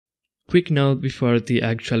Quick note before the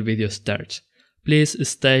actual video starts. Please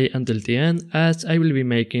stay until the end as I will be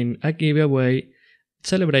making a giveaway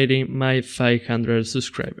celebrating my 500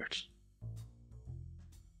 subscribers.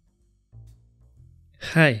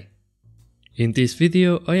 Hi! In this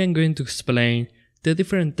video I am going to explain the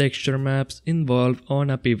different texture maps involved on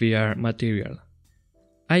a PBR material.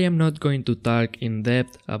 I am not going to talk in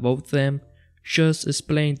depth about them, just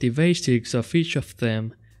explain the basics of each of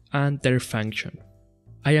them and their function.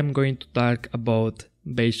 I am going to talk about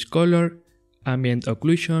base color, ambient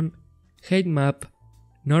occlusion, height map,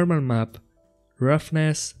 normal map,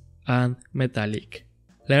 roughness, and metallic.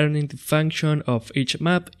 Learning the function of each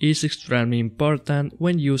map is extremely important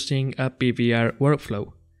when using a PBR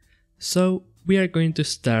workflow. So we are going to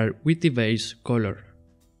start with the base color.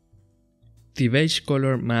 The base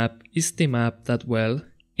color map is the map that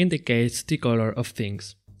indicates the color of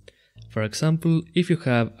things. For example, if you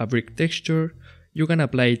have a brick texture, you can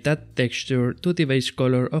apply that texture to the base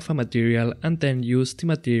color of a material and then use the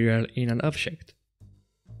material in an object.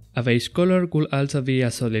 A base color could also be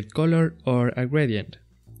a solid color or a gradient.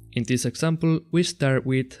 In this example, we start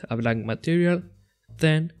with a blank material,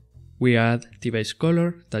 then we add the base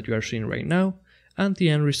color that you are seeing right now, and the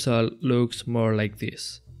end result looks more like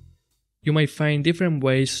this. You might find different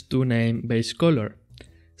ways to name base color.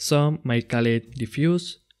 Some might call it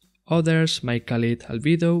diffuse, others might call it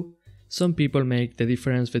albedo. Some people make the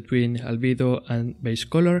difference between albedo and base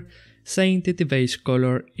color, saying that the base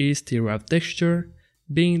color is the raw texture,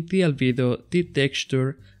 being the albedo the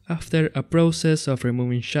texture after a process of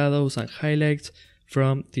removing shadows and highlights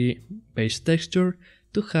from the base texture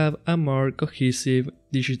to have a more cohesive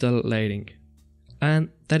digital lighting. And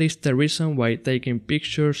that is the reason why taking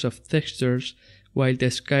pictures of textures while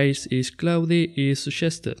the sky is cloudy is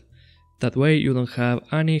suggested. That way you don't have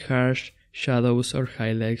any harsh shadows or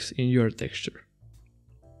highlights in your texture.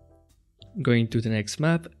 Going to the next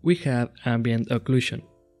map, we have ambient occlusion.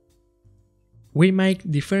 We might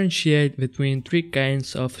differentiate between three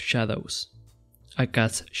kinds of shadows. A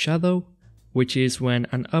cast shadow, which is when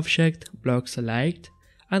an object blocks light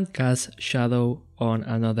and casts shadow on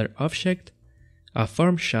another object. A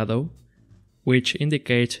form shadow, which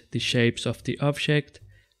indicates the shapes of the object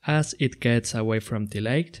as it gets away from the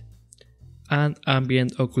light. And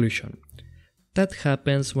ambient occlusion. That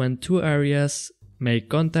happens when two areas make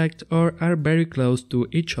contact or are very close to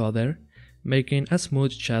each other, making a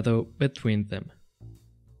smooth shadow between them.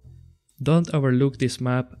 Don't overlook this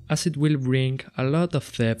map as it will bring a lot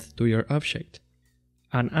of depth to your object.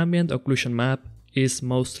 An ambient occlusion map is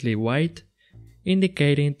mostly white,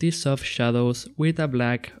 indicating the soft shadows with a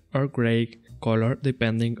black or gray color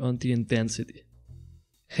depending on the intensity.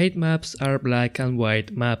 Height maps are black and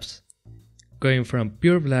white maps, going from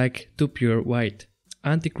pure black to pure white,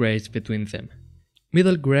 and the grays between them.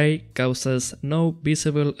 Middle gray causes no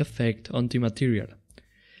visible effect on the material.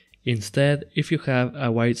 Instead, if you have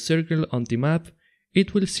a white circle on the map,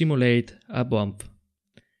 it will simulate a bump.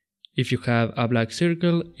 If you have a black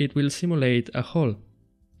circle, it will simulate a hole.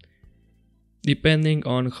 Depending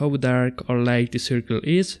on how dark or light the circle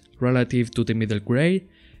is relative to the middle gray,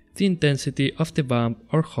 the intensity of the bump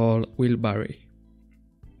or hole will vary.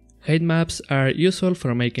 Height maps are useful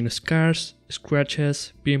for making scars,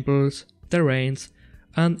 scratches, pimples, terrains,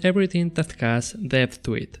 and everything that has depth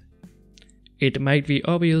to it. It might be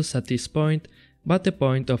obvious at this point, but the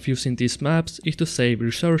point of using these maps is to save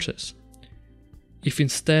resources. If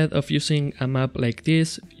instead of using a map like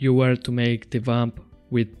this, you were to make the bump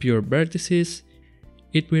with pure vertices,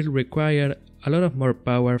 it will require a lot of more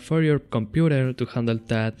power for your computer to handle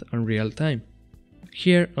that in real time.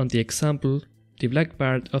 Here on the example, the black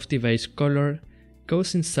part of the base color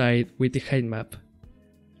goes inside with the height map,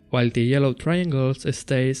 while the yellow triangles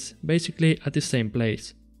stays basically at the same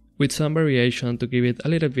place, with some variation to give it a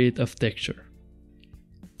little bit of texture.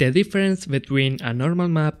 The difference between a normal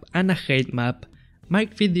map and a height map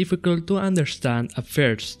might be difficult to understand at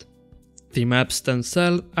first. The maps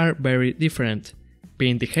themselves are very different,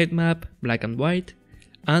 being the height map black and white,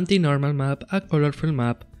 and the normal map a colorful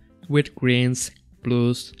map with greens,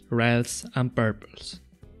 blues, reds, and purples.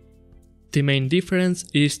 The main difference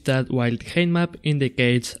is that while the height map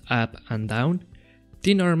indicates up and down,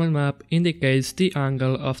 the normal map indicates the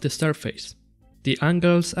angle of the surface. The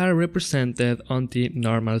angles are represented on the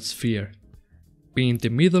normal sphere, being the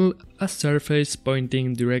middle a surface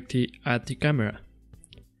pointing directly at the camera.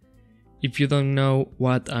 If you don't know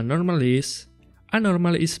what a normal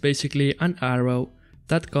is basically an arrow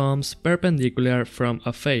that comes perpendicular from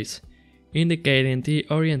a face, indicating the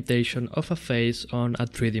orientation of a face on a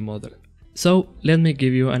 3D model. So let me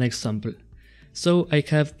give you an example. So I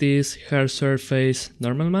have this hard surface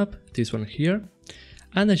normal map, this one here,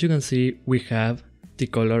 and as you can see we have the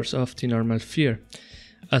colors of the normal sphere.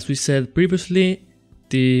 As we said previously,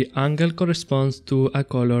 the angle corresponds to a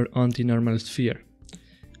color on the normal sphere.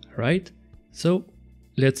 Alright, so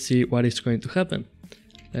let's see what is going to happen.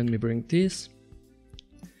 Let me bring this.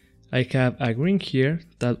 I have a green here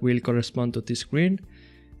that will correspond to this green,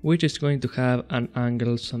 which is going to have an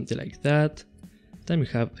angle something like that. Then we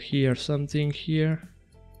have here something here.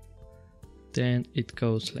 Then it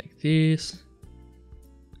goes like this.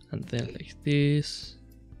 And then like this.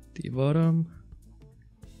 The bottom.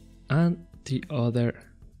 And the other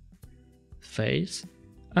face.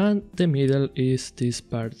 And the middle is this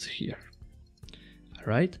part here.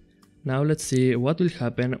 Alright, now let's see what will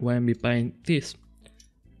happen when we paint this.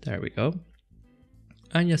 There we go.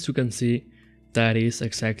 And as you can see, that is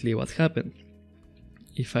exactly what happened.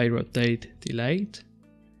 If I rotate the light,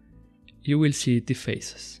 you will see the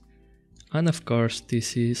faces. And of course,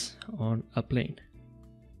 this is on a plane.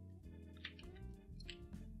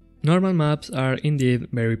 Normal maps are indeed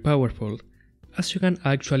very powerful, as you can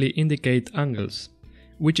actually indicate angles,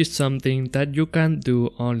 which is something that you can do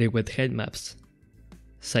only with heat maps.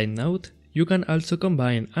 Side note, you can also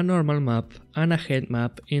combine a normal map and a heat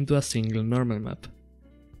map into a single normal map.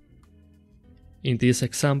 In this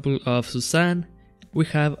example of Suzanne, we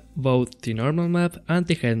have both the normal map and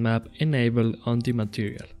the heat map enabled on the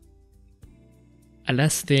material. A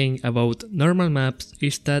last thing about normal maps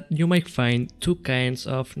is that you might find two kinds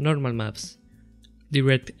of normal maps: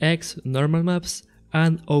 DirectX normal maps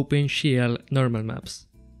and OpenGL normal maps.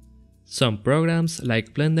 Some programs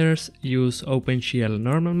like Blender use OpenGL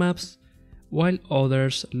normal maps, while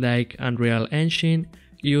others like Unreal Engine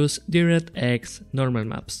use DirectX normal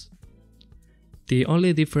maps. The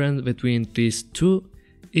only difference between these two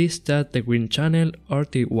is that the green channel or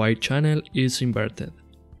the white channel is inverted.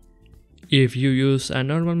 If you use a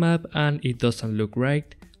normal map and it doesn't look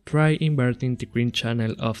right, try inverting the green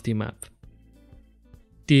channel of the map.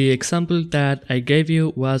 The example that I gave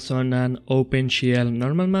you was on an OpenGL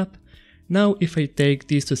normal map. Now if I take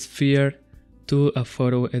this sphere to a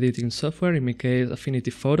photo editing software, in my case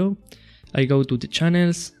Affinity Photo, I go to the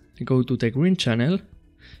channels, I go to the green channel,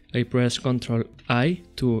 I press Ctrl I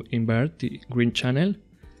to invert the green channel,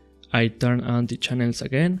 I turn on the channels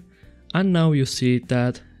again, and now you see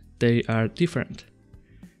that they are different.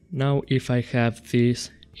 Now if I have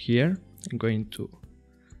this here, I'm going to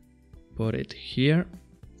put it here.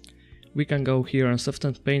 We can go here on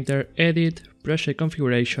Substance Painter, Edit, Project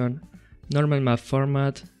Configuration, Normal Map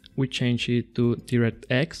Format, we change it to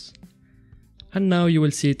DirectX, and now you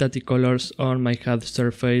will see that the colors on my hard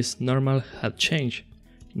surface normal had changed.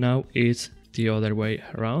 Now it's the other way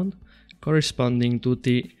around, corresponding to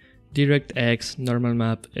the DirectX normal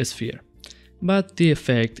map sphere, but the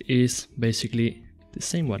effect is basically the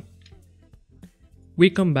same one. We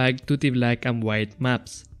come back to the black and white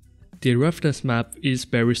maps. The roughness map is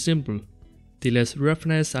very simple. The less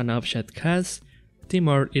roughness an object has, the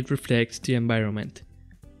more it reflects the environment.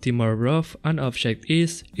 The more rough an object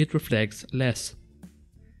is, it reflects less.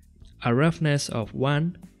 A roughness of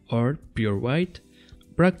 1, or pure white,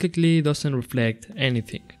 practically doesn't reflect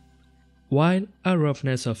anything, while a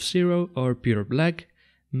roughness of 0 or pure black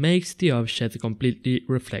makes the object completely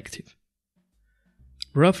reflective.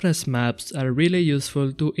 Roughness maps are really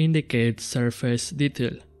useful to indicate surface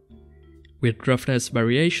detail. With roughness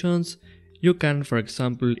variations, you can, for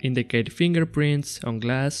example, indicate fingerprints on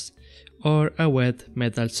glass or a wet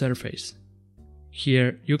metal surface.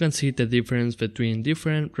 Here you can see the difference between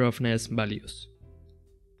different roughness values.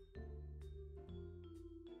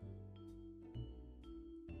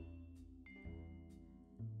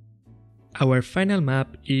 Our final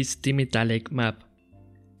map is the metallic map.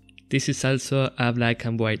 This is also a black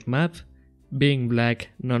and white map, being black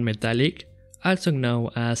non-metallic, also known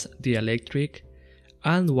as dielectric,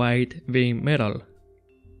 and white being metal.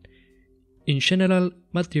 In general,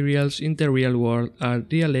 materials in the real world are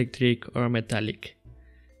dielectric or metallic,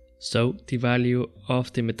 so the value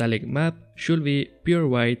of the metallic map should be pure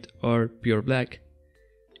white or pure black.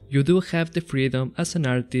 You do have the freedom as an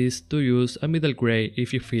artist to use a middle gray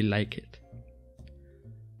if you feel like it.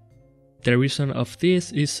 The reason of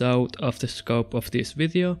this is out of the scope of this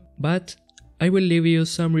video, but I will leave you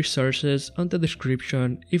some resources on the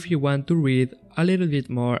description if you want to read a little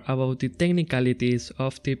bit more about the technicalities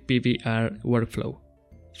of the PBR workflow.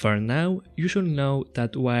 For now, you should know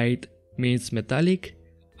that white means metallic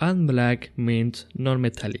and black means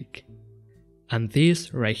non-metallic. And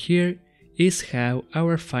this right here is how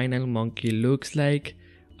our final monkey looks like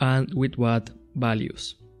and with what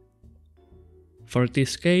values. For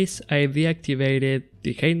this case, I deactivated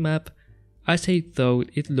the height map as I thought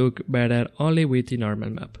it looked better only with the normal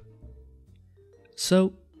map.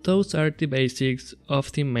 So those are the basics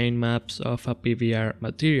of the main maps of a PBR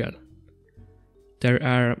material. There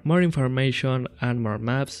are more information and more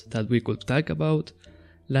maps that we could talk about,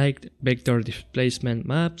 like vector displacement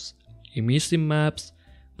maps, emission maps,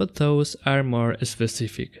 but those are more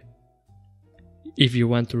specific. If you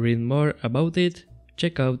want to read more about it,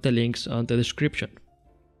 check out the links on the description.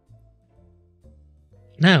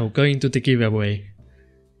 Now going to the giveaway.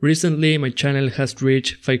 Recently my channel has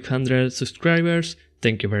reached 500 subscribers,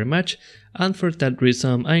 thank you very much, and for that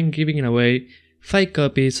reason I'm giving away 5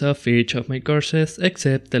 copies of each of my courses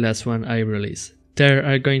except the last one I released. There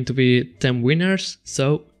are going to be 10 winners,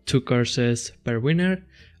 so 2 courses per winner,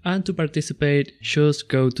 and to participate just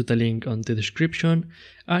go to the link on the description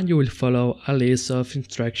and you will follow a list of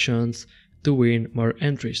instructions to win more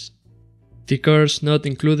entries. The course not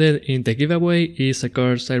included in the giveaway is a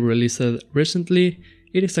course I released recently.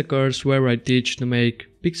 It is a course where I teach to make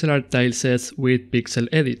pixel art tilesets with Pixel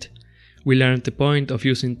Edit. We learn the point of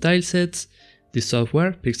using tilesets, the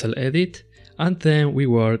software Pixel Edit, and then we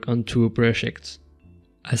work on 2 projects.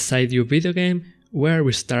 A side view video game where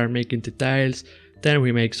we start making the tiles, then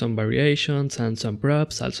we make some variations and some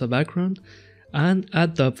props, also background, and a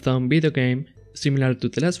top-down video game similar to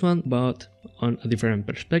the last one but on a different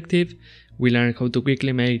perspective. We learn how to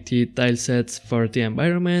quickly make the tilesets for the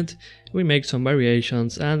environment, we make some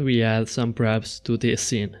variations and we add some props to the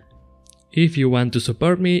scene. If you want to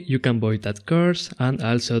support me, you can buy that course and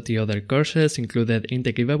also the other courses included in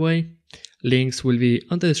the giveaway. Links will be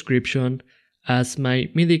on the description. As my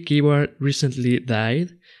MIDI keyboard recently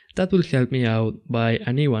died, that will help me out buy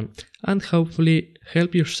a new one and hopefully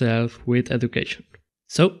help yourself with education.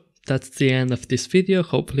 So that's the end of this video,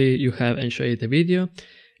 hopefully you have enjoyed the video.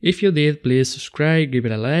 If you did, please subscribe, give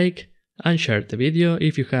it a like and share the video.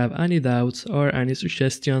 If you have any doubts or any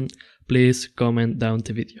suggestion, please comment down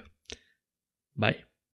the video. Bye.